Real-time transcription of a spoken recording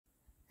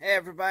Hey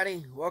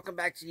everybody, welcome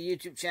back to the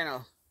YouTube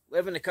channel,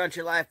 Living the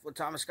Country Life with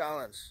Thomas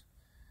Collins.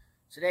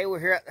 Today we're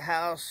here at the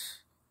house,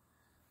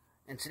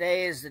 and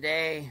today is the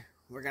day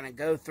we're going to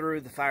go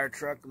through the fire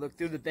truck, look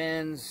through the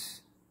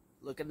bins,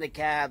 look in the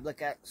cab,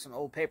 look at some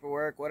old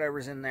paperwork,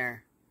 whatever's in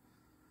there.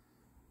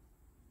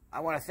 I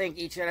want to thank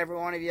each and every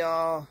one of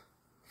y'all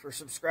for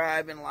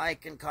subscribing,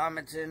 liking,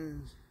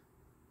 commenting.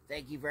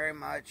 Thank you very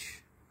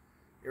much.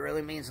 It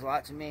really means a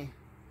lot to me.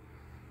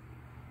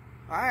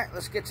 Alright,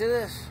 let's get to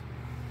this.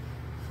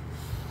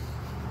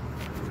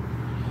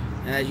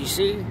 And as you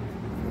see,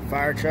 the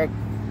fire truck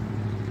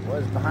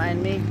was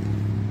behind me.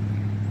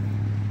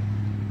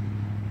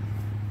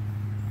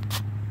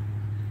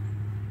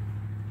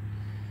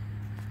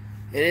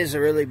 It is a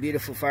really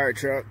beautiful fire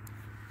truck.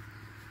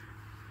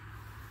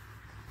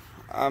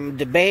 I'm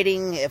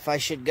debating if I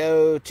should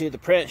go to the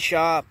print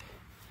shop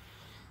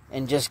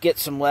and just get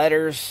some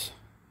letters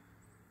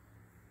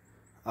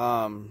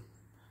printed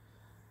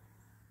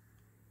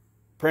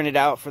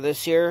out for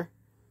this year.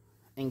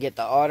 And get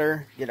the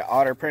Otter, get an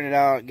Otter printed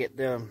out, get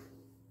the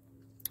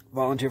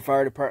volunteer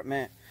fire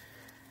department,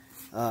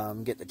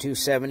 get the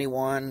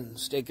 271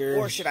 sticker.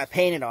 Or should I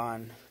paint it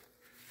on?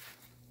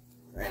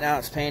 Right now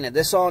it's painted.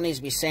 This all needs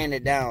to be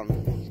sanded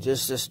down.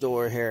 Just this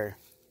door here.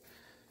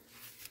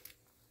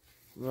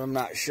 I'm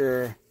not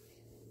sure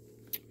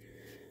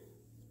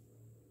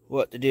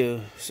what to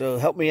do. So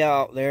help me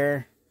out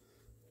there.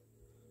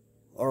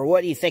 Or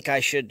what do you think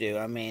I should do?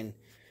 I mean,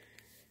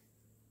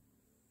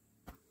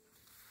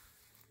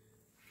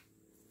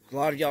 a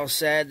lot of y'all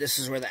said this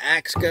is where the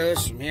axe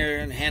goes from here,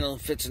 and the handle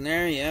fits in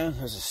there. Yeah,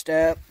 there's a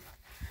step.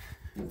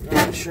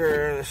 Not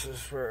sure. This is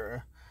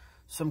for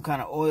some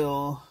kind of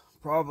oil,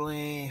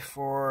 probably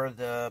for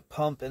the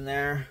pump in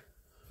there.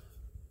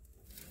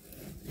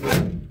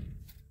 A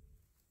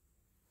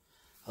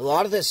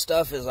lot of this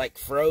stuff is like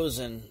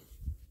frozen.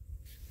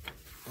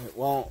 It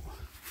won't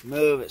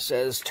move. It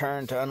says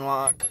turn to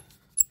unlock.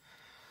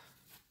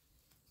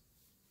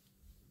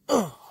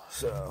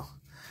 So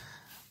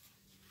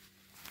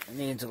it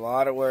needs a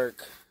lot of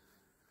work.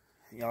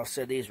 Y'all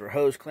said these were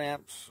hose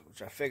clamps,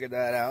 which I figured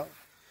that out.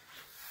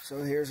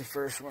 So here's the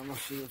first one.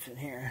 Let's see what's in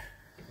here.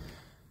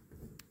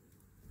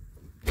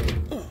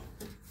 Some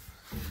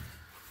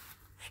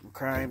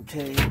crime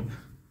tape.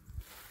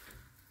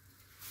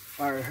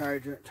 Fire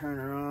hydrant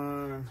turner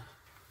on.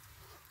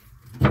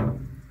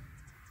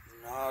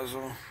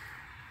 Nozzle.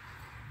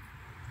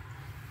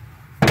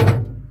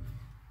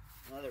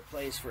 Another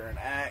place for an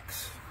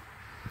axe.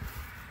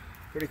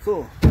 Pretty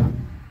cool.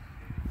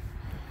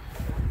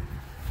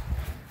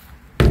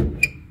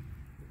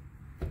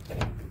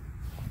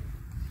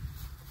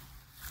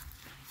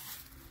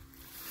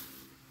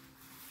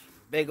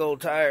 Big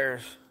old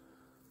tires.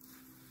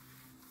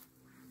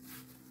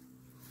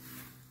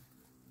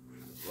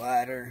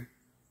 Ladder.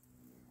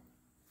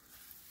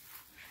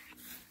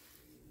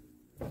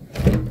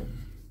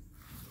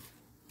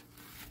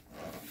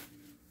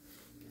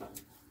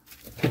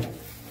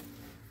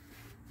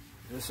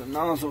 There's a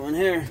nozzle in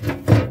here.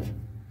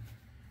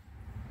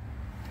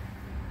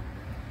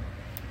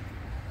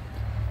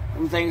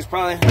 Them things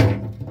probably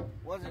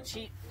wasn't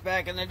cheap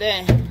back in the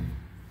day.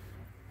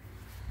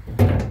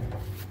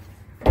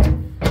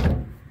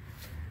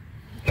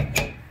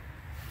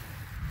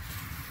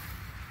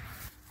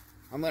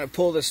 I'm going to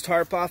pull this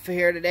tarp off of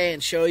here today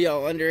and show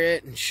y'all under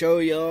it and show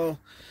y'all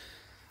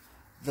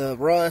the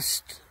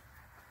rust.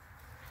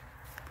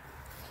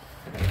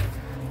 There's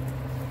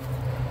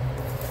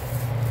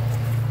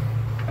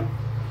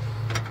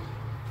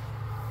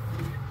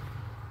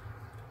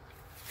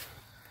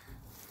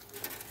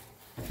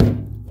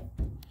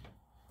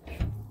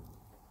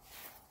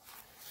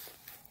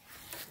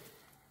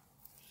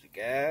the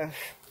gas.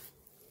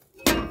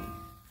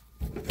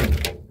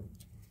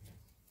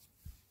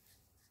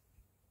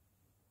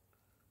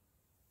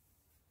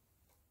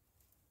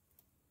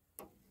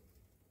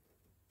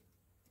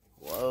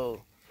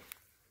 Whoa.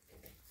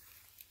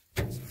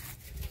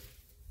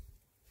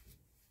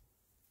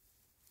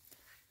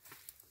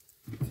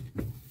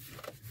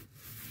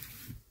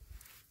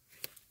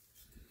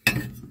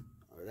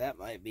 Or that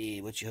might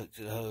be what you hook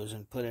to the hose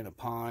and put in a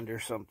pond or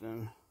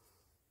something.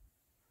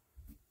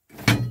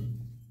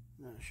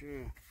 Not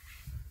sure.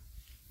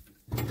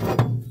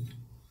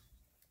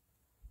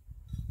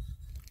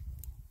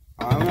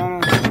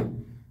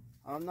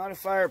 I'm not a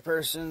fire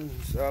person,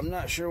 so I'm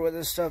not sure what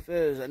this stuff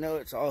is. I know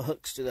it's all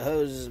hooks to the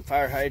hoses and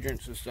fire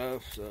hydrants and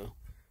stuff, so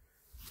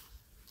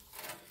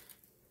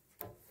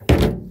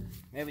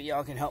maybe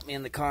y'all can help me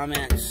in the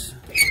comments.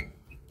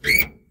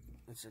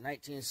 It's a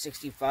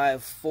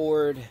 1965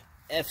 Ford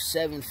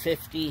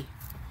F750.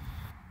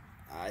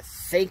 I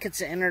think it's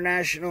an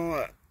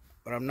International,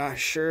 but I'm not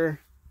sure.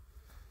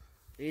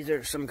 These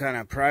are some kind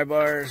of pry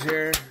bars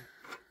here.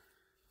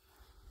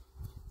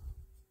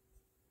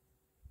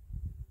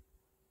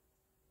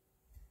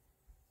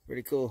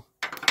 Pretty cool.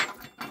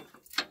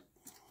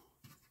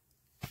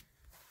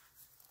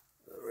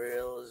 The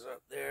rail is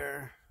up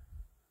there.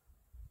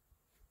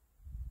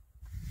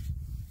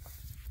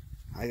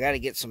 I got to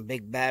get some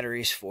big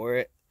batteries for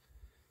it.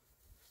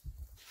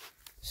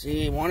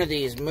 See, one of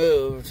these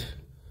moved.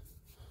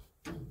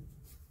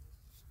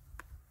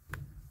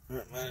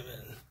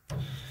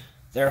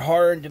 They're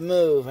hard to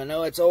move. I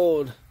know it's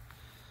old.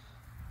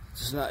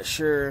 Just not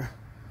sure.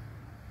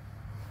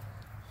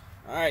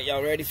 Alright,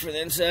 y'all ready for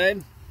the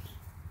inside?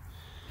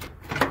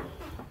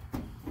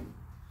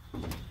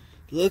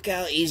 Look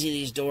how easy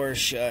these doors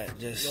shut.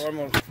 Just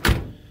normal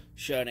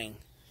shutting.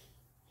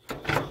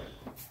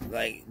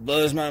 Like,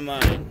 blows my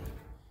mind.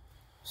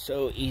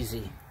 So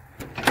easy.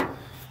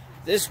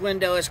 This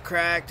window is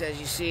cracked, as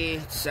you see.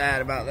 It's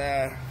sad about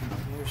that.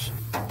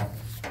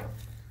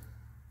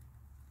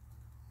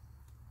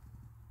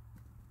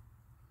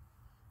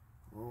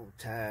 Old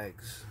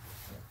tags.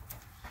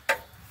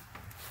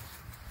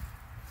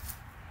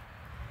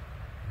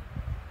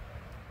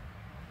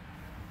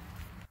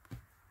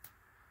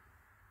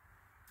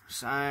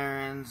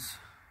 Sirens.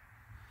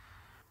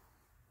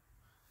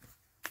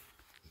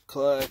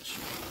 Clutch.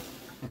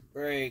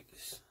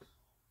 Brakes.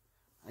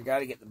 I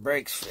gotta get the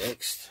brakes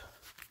fixed.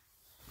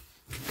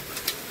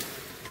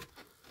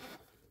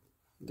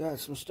 Got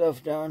some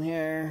stuff down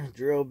here.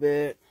 Drill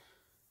bit.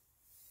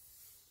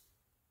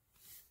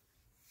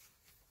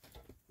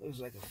 Looks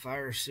like a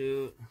fire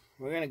suit.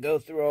 We're gonna go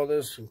through all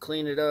this and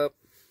clean it up.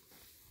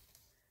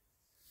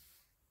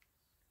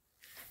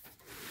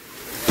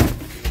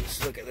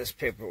 Let's look at this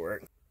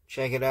paperwork.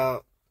 Check it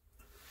out.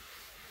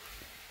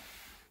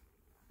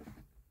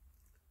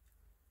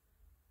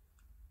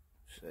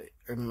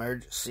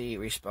 Emergency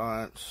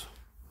response.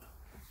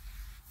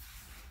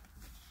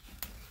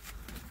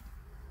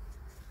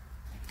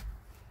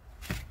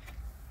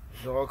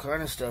 There's all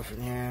kind of stuff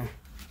in here.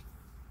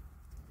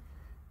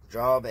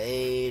 Job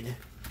aid.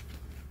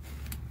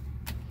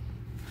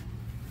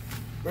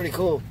 Pretty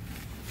cool.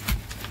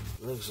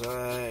 Looks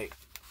like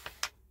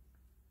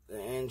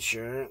the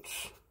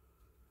insurance.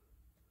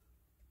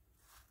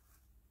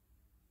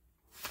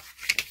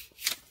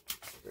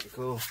 Pretty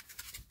cool.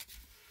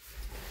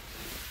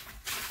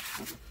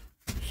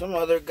 Some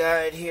other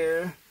guide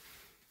here.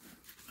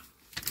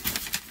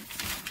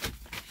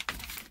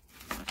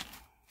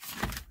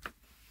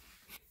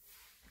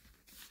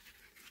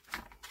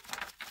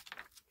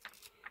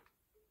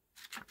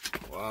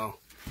 Wow.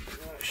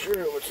 Not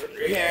sure what's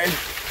under here.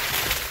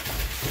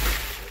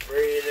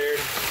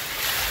 Breather.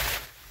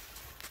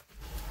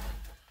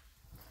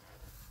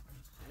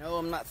 No,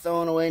 I'm not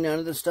throwing away none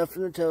of the stuff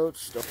in the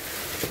totes.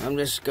 I'm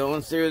just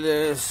going through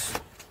this.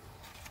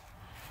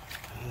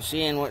 I'm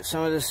seeing what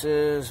some of this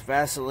is.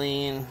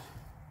 Vaseline.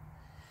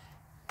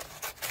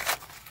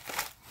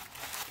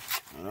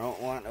 I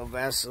don't want no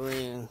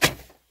Vaseline.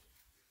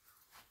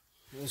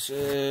 This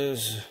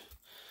is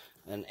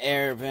an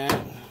air vent.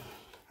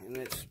 And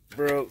it's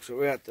broke, so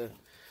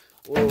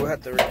we'll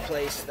have to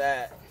replace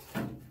that.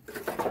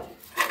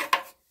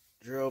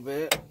 Drill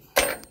bit.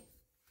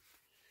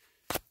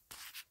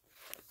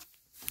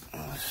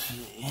 Let's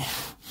see.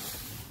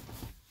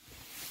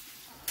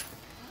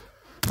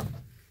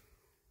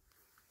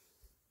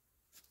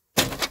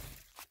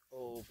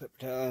 Old paper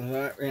towels.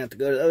 Alright, we're gonna have to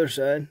go to the other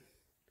side.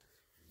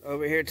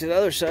 Over here to the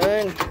other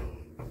side.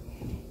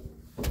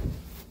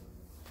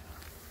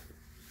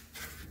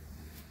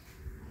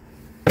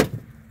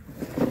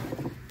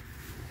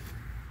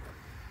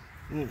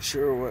 I'm not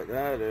sure what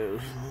that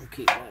is. I'll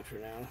keep that for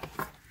now.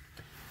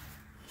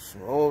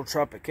 Some old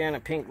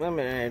Tropicana pink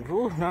lemonade.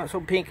 Ooh, not so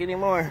pink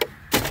anymore.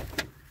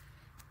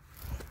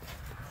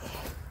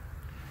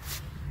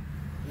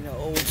 You know,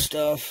 old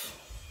stuff.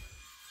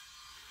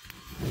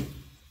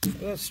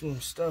 Got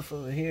some stuff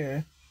over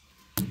here.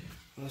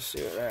 Let's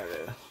see what that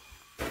is.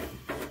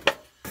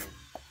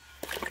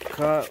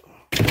 Cup.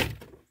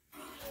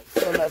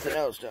 Oh, nothing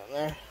else down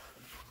there.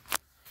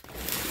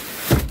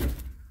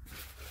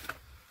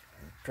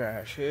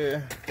 Trash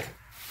here.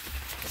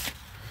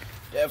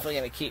 Definitely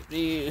gonna keep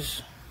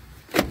these.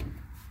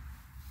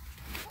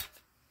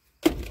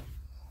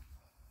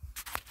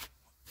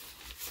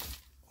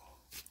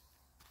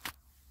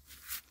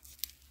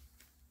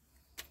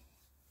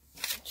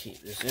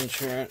 Keep this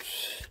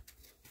insurance.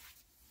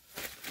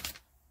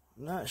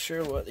 I'm not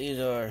sure what these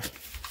are.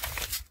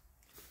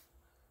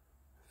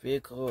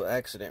 Vehicle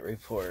accident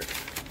report.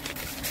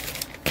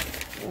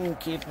 We'll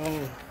keep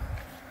them.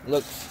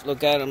 Look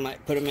at them.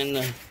 Might put them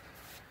in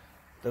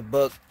the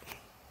book.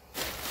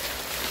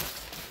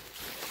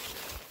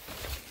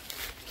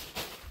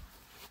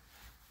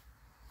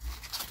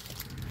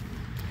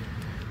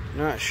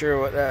 Not sure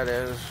what that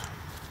is.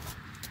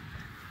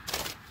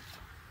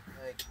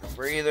 Like a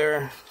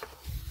breather,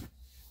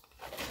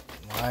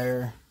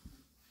 wire,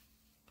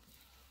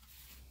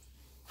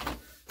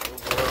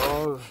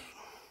 overalls,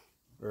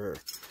 or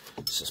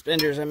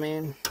suspenders, I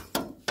mean.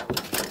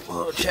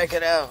 Oh, check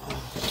it out.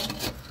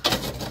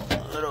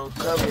 A little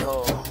cubby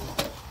hole.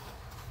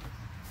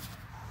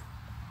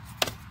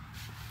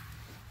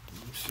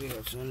 Let's see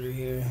what's under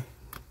here.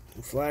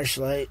 A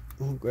flashlight.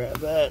 We'll grab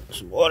that.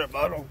 Some water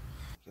bottle.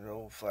 Good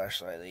old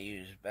flashlight they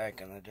used back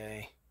in the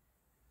day.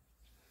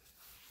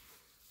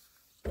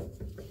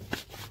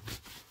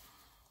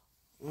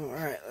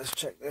 Alright, let's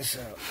check this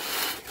out.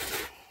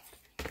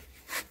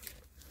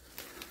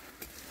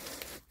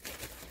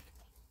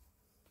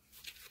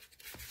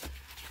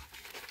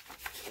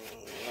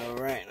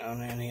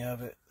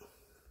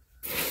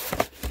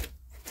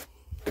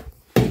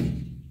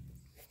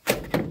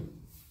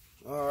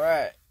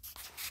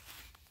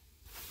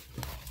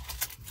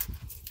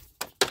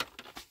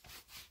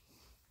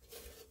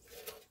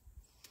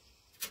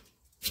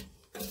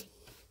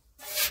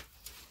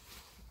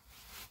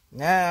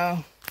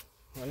 Now,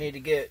 I need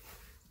to get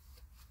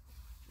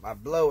my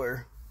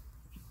blower,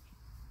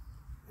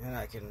 and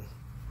I can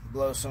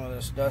blow some of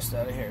this dust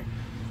out of here.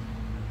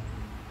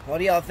 What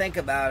do y'all think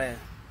about it?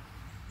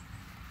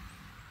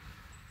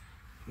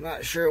 I'm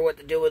not sure what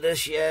to do with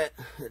this yet.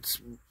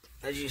 It's,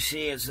 as you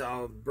see, it's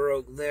all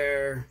broke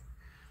there.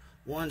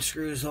 One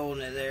screw's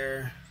holding it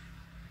there,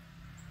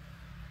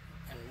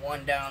 and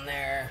one down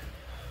there,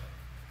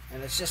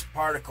 and it's just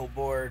particle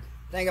board.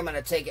 I think I'm going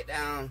to take it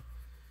down.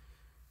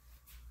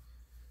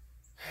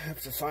 I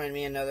have to find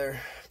me another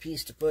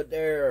piece to put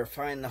there, or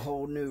find the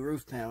whole new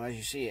roof panel. As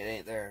you see, it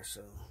ain't there. So,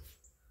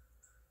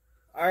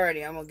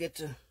 alrighty, I'm going to get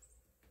to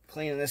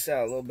cleaning this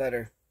out a little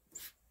better.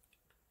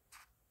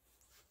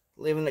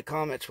 Leave in the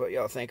comments what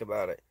y'all think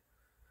about it.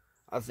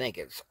 I think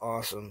it's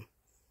awesome.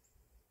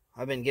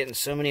 I've been getting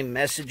so many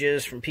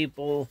messages from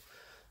people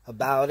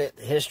about it,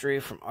 the history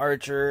from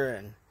Archer,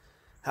 and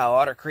how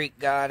Otter Creek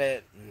got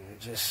it, and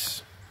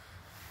just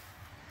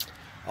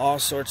all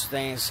sorts of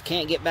things.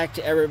 Can't get back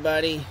to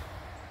everybody,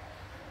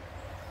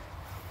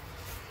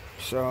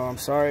 so I'm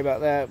sorry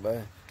about that,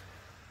 but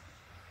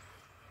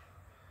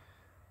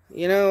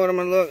you know what, I'm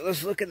gonna look.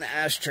 Let's look in the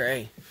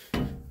ashtray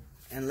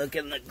and look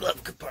in the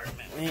glove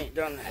compartment. We ain't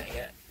done that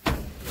yet.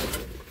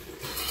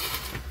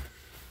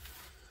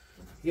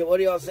 Yeah, what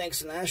do y'all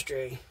think's in the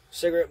ashtray?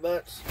 Cigarette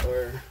butts,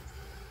 or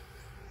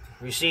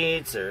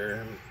receipts,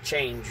 or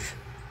change,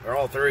 or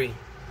all three,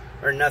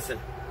 or nothing?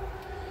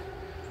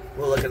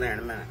 We'll look in there in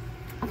a minute.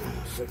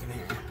 Let's look in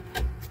here.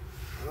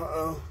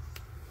 Uh-oh.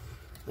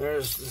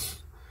 There's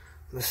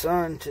the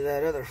sun to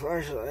that other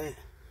flashlight.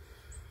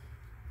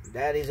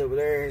 Daddy's over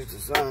there. Here's the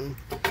sun.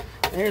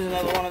 And here's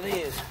another one of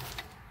these.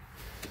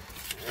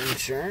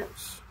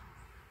 Insurance.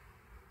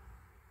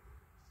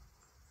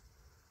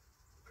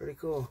 Pretty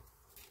cool.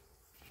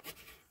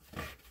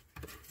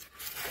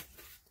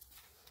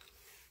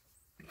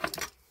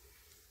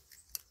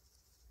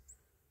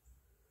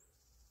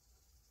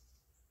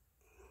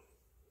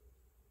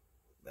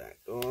 Back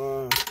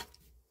door.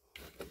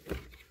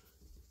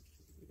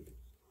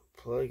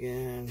 Plug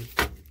in.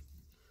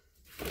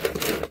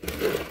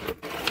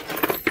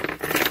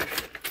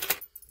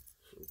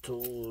 Some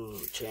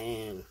tools,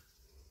 chain.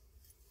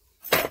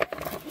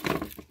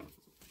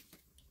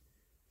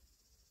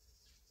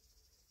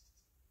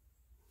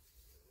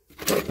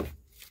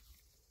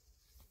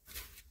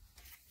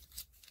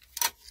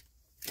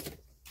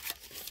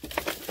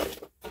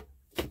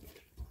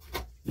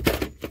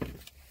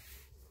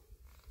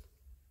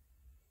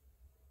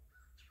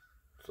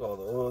 All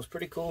the oil is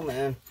pretty cool,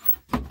 man.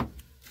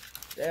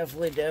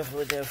 Definitely. I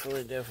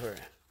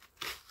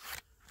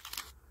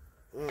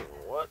don't know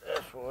what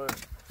that's for.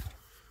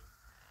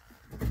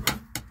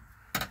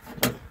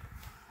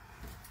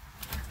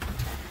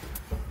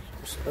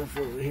 Some stuff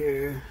over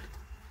here.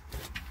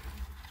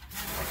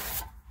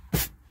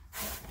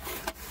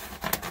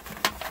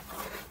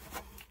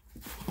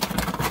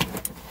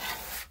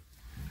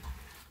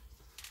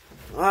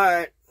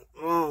 Alright,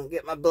 I'm gonna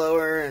get my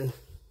blower and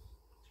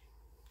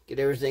get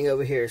everything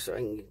over here so I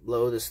can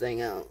blow this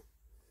thing out.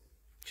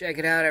 Check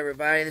it out,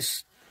 everybody.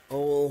 This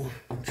old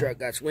truck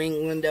got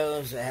swing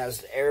windows. It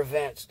has the air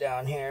vents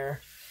down here.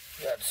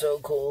 That's so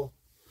cool.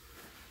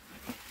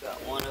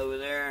 Got one over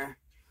there.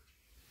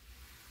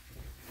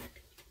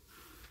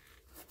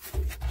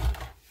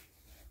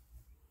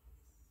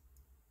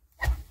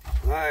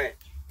 Alright,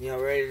 y'all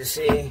ready to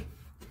see?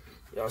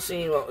 Y'all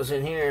seen what was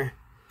in here?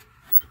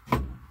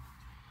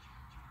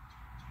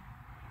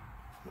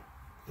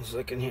 Let's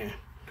look in here.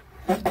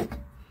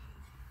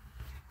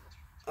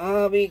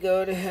 Abby,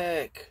 go to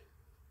heck.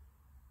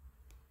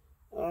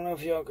 I don't know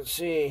if y'all can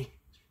see.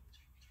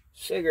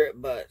 Cigarette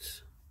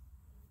butts.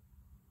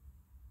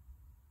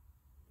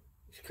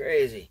 It's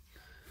crazy.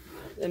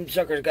 Them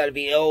suckers got to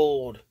be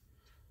old.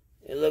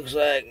 It looks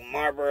like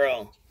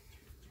Marlboro.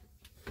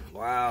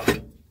 Wow.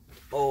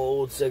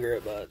 Old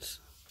cigarette butts.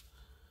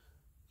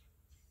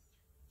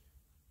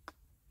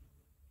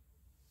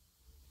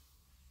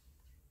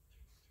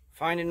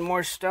 Finding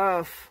more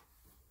stuff.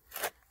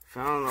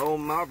 Found an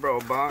old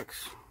Marlboro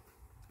box.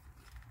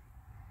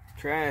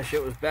 Trash.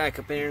 It was back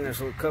up in here in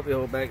this little cubby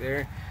hole back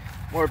there.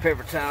 More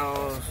paper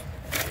towels.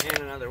 And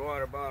another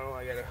water bottle.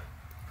 I gotta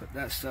put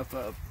that stuff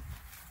up.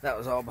 That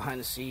was all behind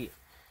the seat.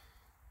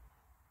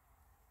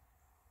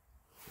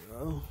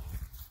 So,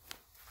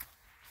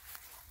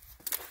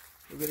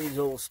 look at these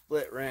old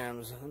split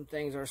rims. Them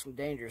things are some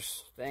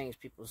dangerous things,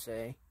 people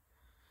say.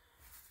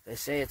 They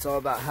say it's all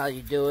about how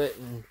you do it,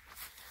 and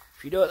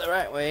if you do it the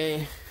right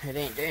way, it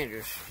ain't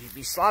dangerous. If you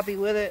be sloppy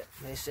with it,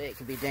 they say it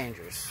can be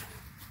dangerous.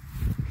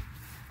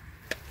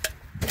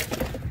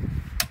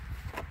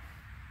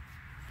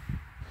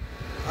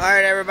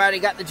 Alright, everybody,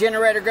 got the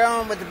generator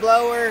going with the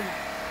blower.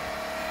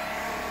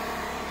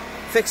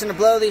 Fixing to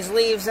blow these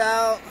leaves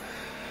out.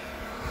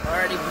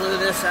 Already blew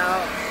this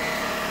out.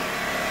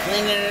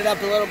 Cleaning it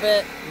up a little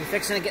bit. I'm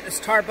fixing to get this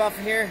tarp off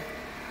of here.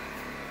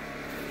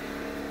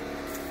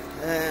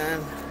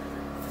 And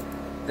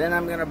then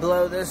I'm going to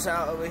blow this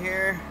out over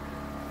here.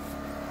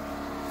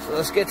 So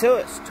let's get to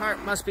it. This tarp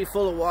must be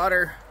full of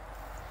water.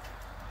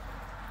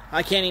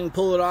 I can't even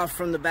pull it off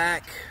from the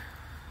back.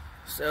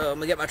 So I'm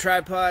gonna get my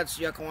tripod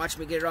so y'all can watch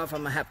me get it off.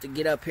 I'm gonna have to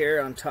get up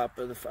here on top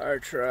of the fire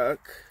truck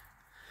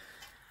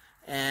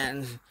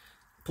and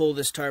pull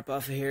this tarp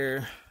off of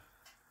here.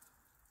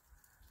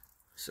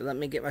 So let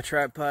me get my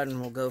tripod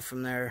and we'll go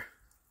from there.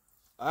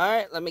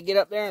 Alright, let me get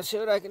up there and see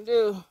what I can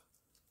do.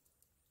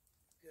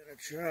 Gonna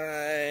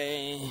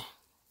try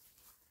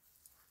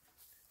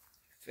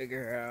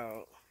figure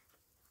out.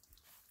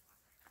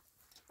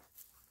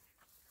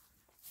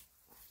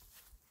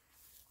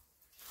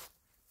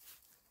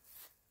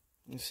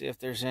 Let's see if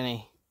there's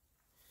any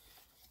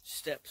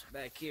steps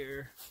back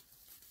here.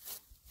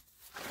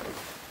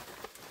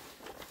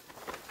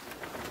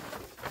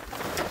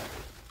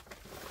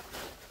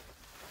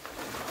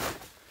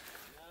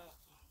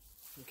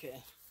 No.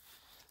 Okay.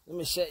 Let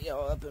me set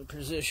y'all up in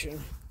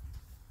position.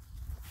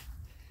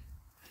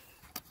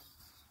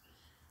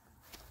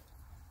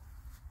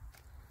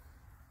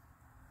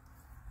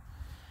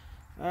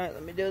 Alright,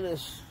 let me do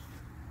this.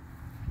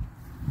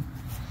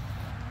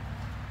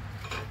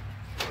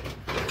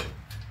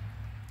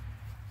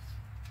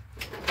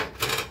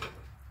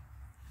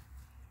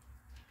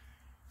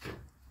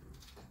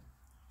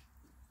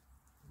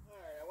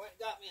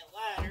 Got me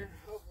a ladder.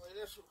 Hopefully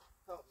this will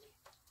help me.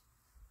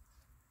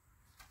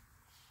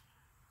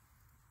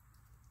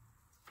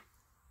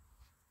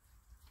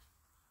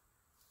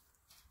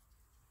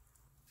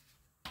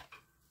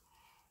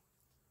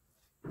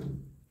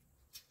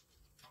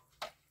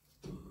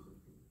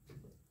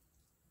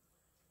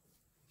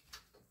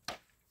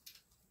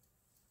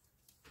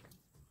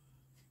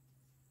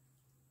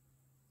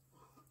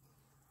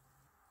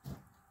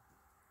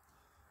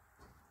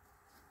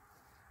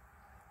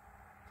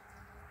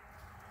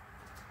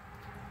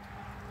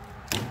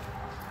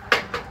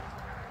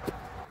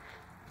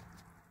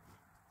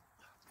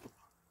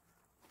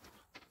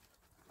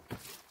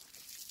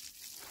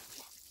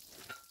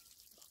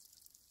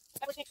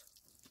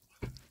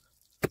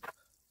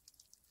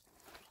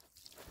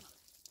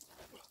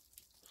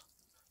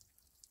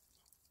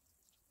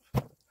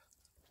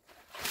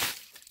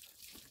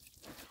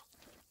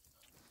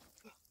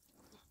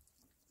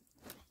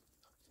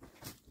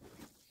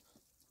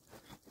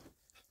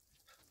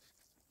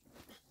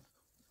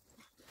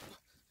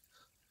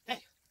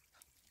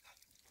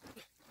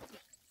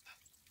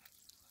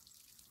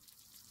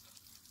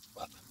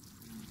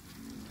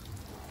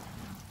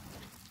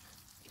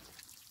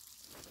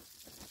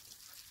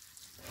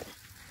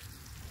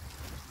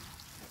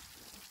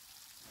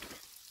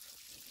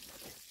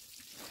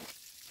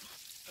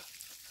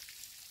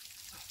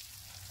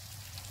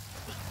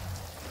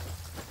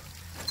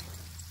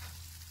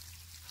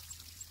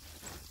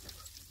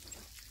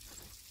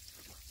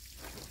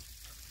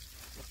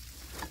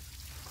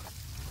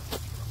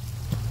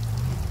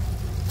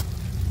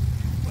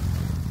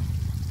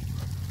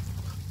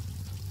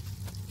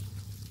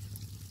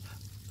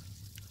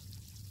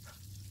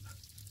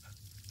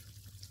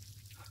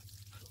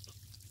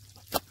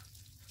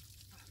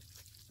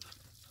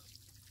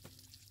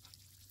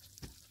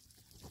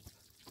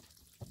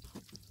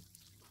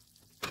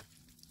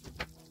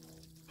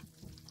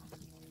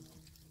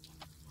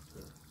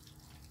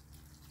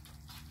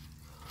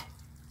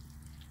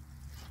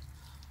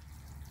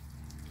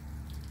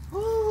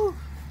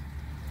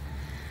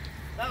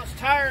 That was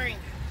tiring.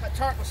 That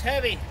tarp was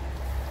heavy.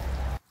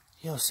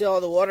 You'll see all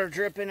the water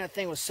dripping. That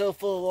thing was so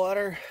full of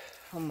water.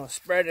 I'm gonna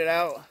spread it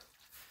out.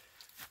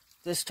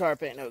 This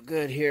tarp ain't no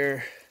good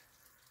here.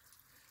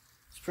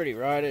 It's pretty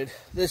rotted.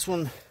 This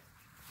one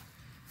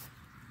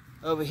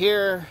over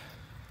here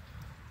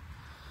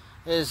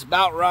is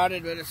about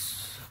rotted, but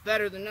it's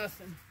better than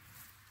nothing.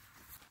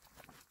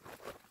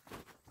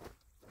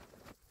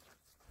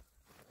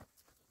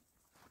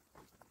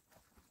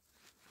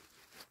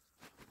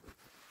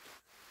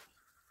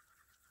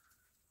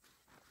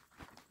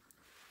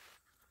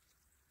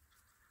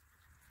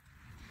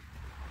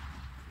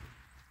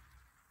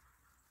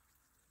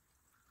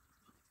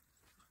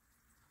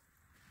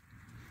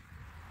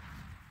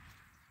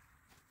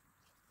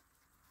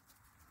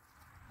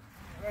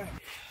 Alright,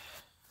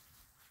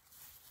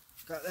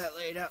 got that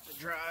laid out to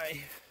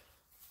dry.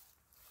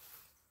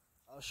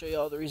 I'll show you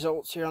all the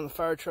results here on the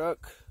fire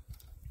truck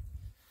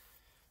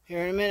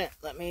here in a minute.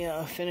 Let me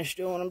finish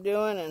doing what I'm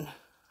doing and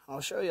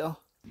I'll show y'all.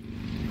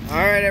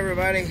 Alright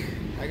everybody,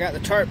 I got the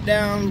tarp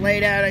down,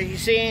 laid out as you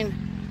seen.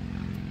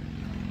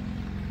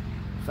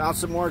 Found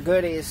some more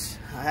goodies.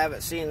 I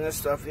haven't seen this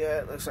stuff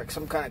yet. It looks like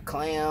some kind of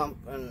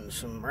clamp and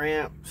some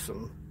ramp,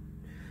 some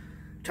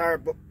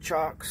tire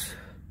chocks.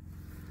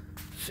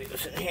 See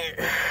what's in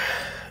here.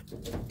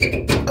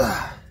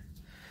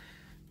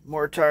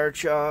 More tire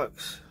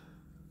chocks.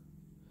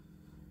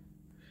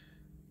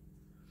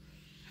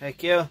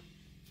 Heck yeah.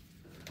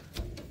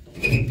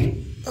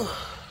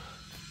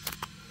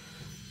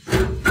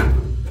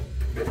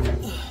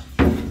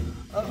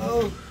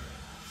 Uh-oh.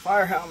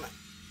 Fire helmet.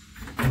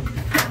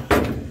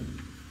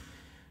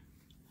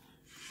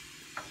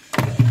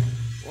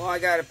 Well, I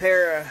got a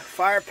pair of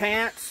fire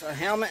pants, a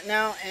helmet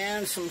now,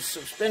 and some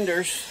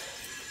suspenders.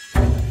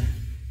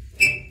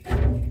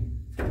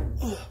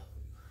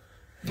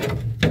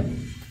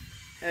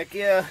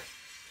 yeah.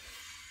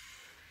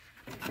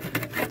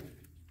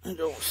 I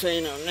don't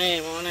say no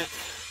name on it.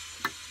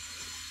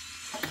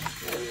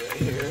 Maybe right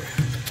here.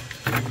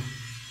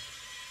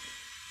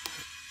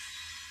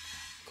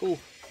 Cool.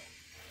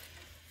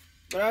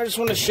 But I just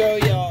want to show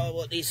y'all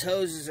what these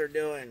hoses are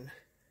doing.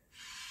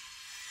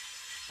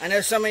 I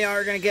know some of y'all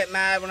are going to get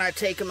mad when I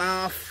take them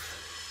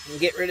off and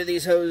get rid of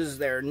these hoses.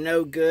 They're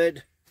no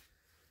good.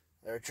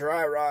 They're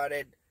dry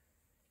rotted.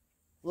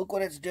 Look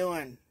what it's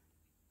doing.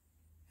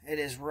 It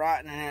is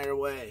rotting it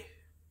away.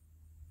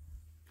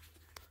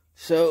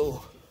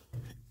 So,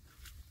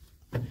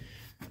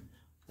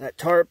 that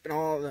tarp and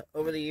all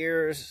over the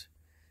years,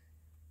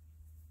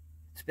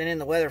 it's been in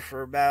the weather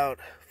for about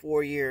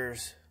 4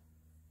 years.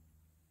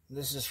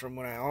 This is from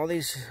when all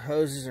these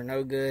hoses are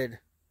no good.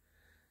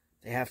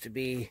 They have to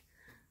be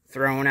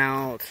thrown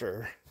out,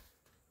 or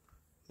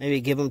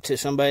maybe give them to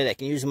somebody that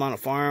can use them on a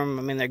farm.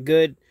 I mean, they're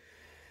good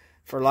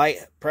for light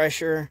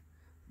pressure,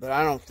 but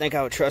I don't think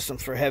I would trust them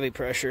for heavy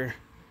pressure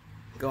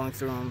going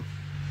through them.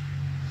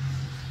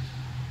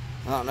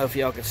 I don't know if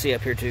y'all can see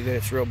up here too good.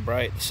 It's real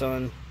bright, the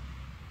sun.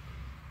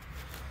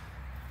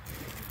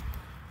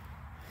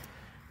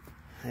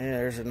 Yeah,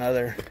 there's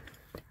another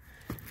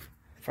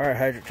fire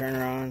hydrant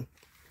turner on.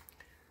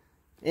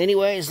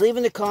 Anyways, leave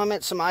in the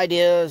comments some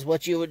ideas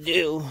what you would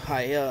do.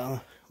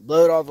 I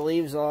blowed all the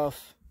leaves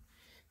off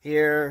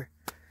here,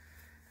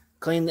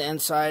 cleaned the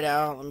inside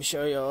out. Let me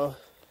show y'all.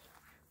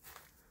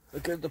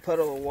 Look at the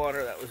puddle of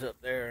water that was up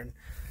there and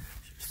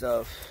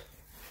stuff.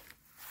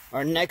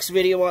 Our next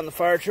video on the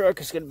fire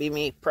truck is going to be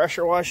me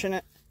pressure washing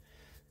it.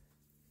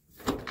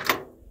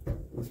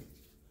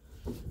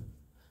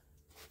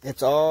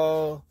 It's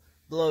all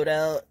blowed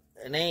out.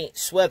 It ain't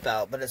swept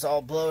out, but it's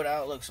all blowed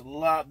out. Looks a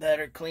lot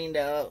better, cleaned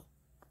out.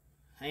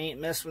 I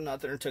ain't messed with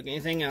nothing or took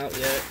anything out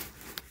yet.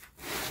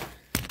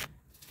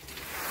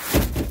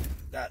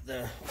 Got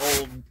the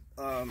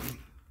old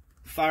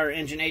Fire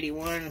Engine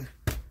 81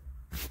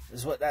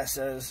 is what that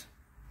says.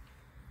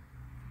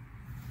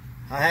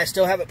 I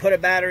still haven't put a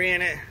battery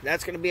in it.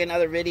 That's going to be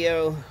another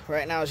video.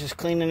 Right now, it's just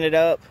cleaning it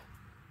up.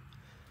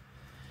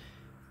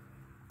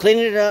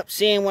 Cleaning it up,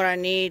 seeing what I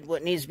need,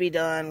 what needs to be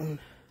done,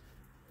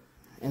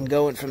 and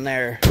going from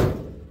there.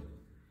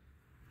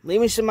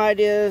 Leave me some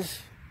ideas.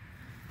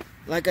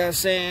 Like I was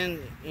saying,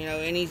 you know,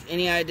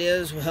 any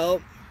ideas will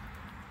help.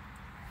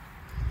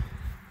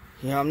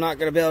 You know, I'm not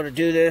going to be able to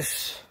do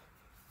this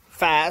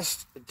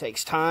fast. It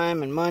takes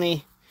time and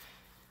money.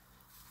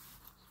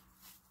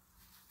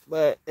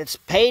 But it's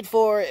paid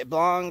for. It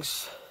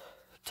belongs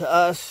to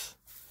us.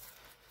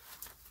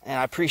 And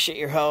I appreciate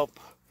your help.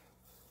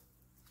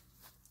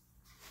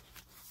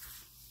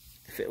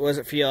 If it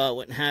wasn't for y'all, I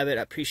wouldn't have it.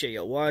 I appreciate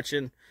y'all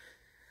watching,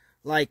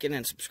 liking,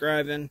 and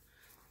subscribing.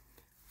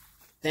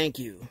 Thank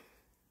you.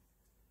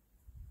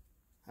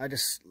 I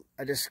just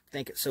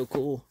think it's so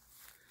cool.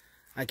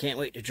 I can't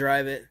wait to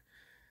drive it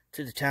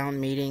to the town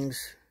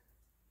meetings,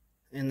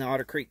 in the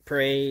Otter Creek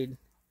Parade.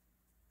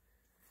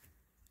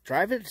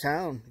 Drive it to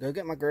town. Go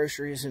get my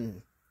groceries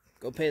and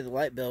go pay the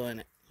light bill in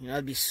it. You know,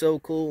 that'd be so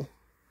cool.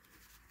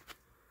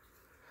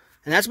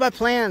 And that's my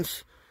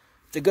plans.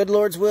 If the good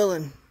Lord's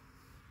willing.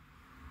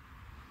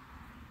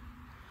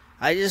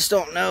 I just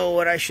don't know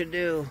what I should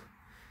do.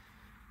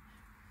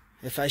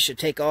 If I should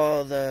take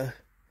all the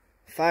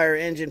fire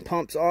engine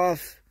pumps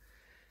off.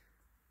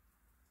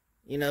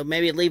 You know,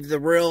 maybe leave the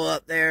reel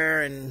up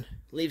there and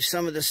leave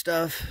some of the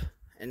stuff.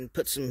 And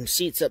put some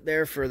seats up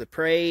there for the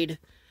parade.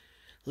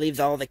 Leave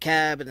all the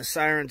cab and the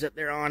sirens up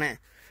there on it.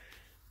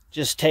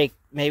 Just take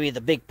maybe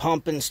the big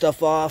pump and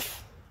stuff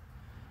off.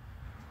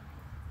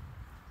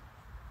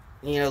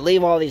 You know,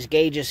 leave all these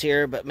gauges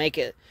here, but make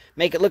it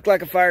look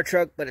like a fire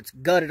truck, but it's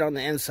gutted on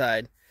the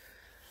inside.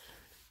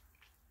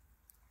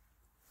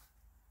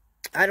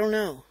 I don't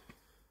know.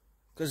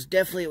 Because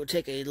definitely it would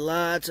take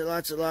lots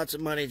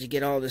of money to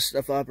get all this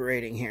stuff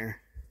operating here.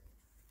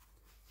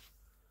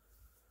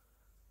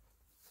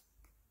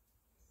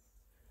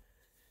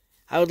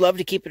 I would love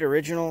to keep it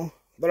original,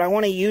 but I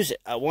want to use it.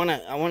 I want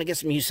to get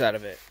some use out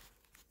of it.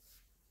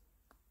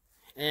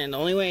 And the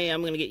only way I'm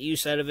going to get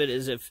use out of it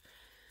is if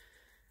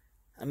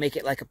I make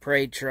it like a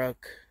parade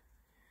truck.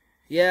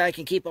 Yeah, I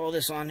can keep all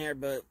this on here,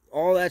 but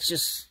all that's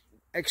just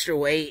extra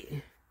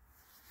weight.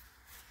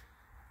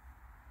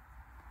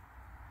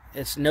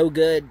 It's no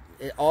good.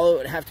 All it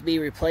would have to be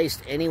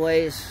replaced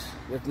anyways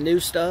with new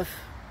stuff.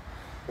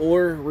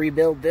 Or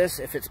rebuild this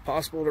if it's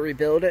possible to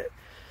rebuild it.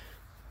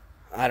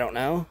 I don't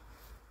know.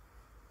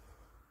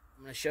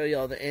 I'm going to show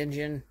y'all the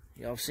engine.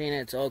 Y'all have seen it.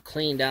 It's all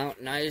cleaned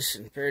out, nice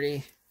and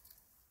pretty.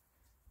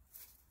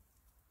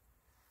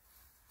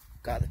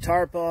 Got the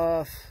tarp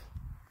off.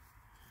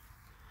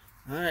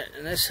 Alright,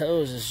 and this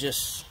hose is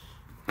just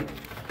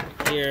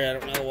here. I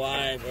don't know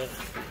why, but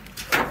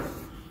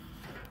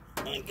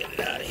I'm going to get it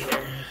out of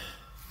here.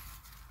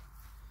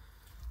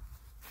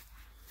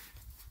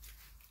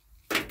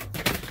 Put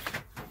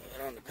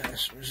it on the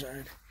passenger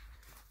side.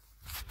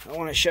 I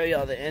want to show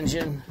y'all the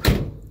engine.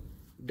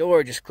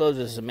 Door just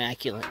closes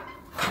immaculate.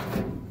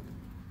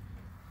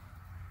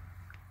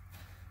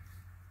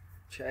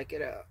 Check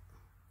it out.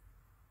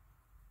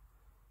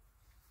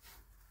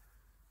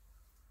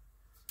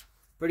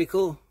 Pretty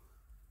cool.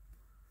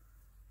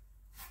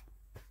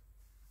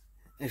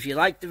 If you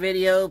liked the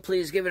video,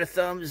 please give it a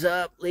thumbs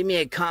up. Leave me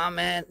a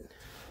comment.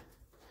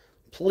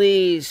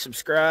 Please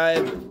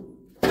subscribe.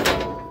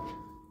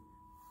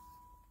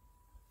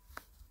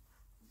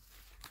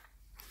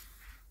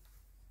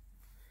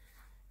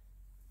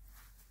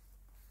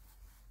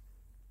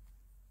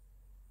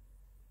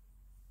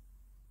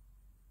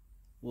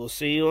 We'll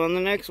see you on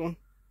the next one.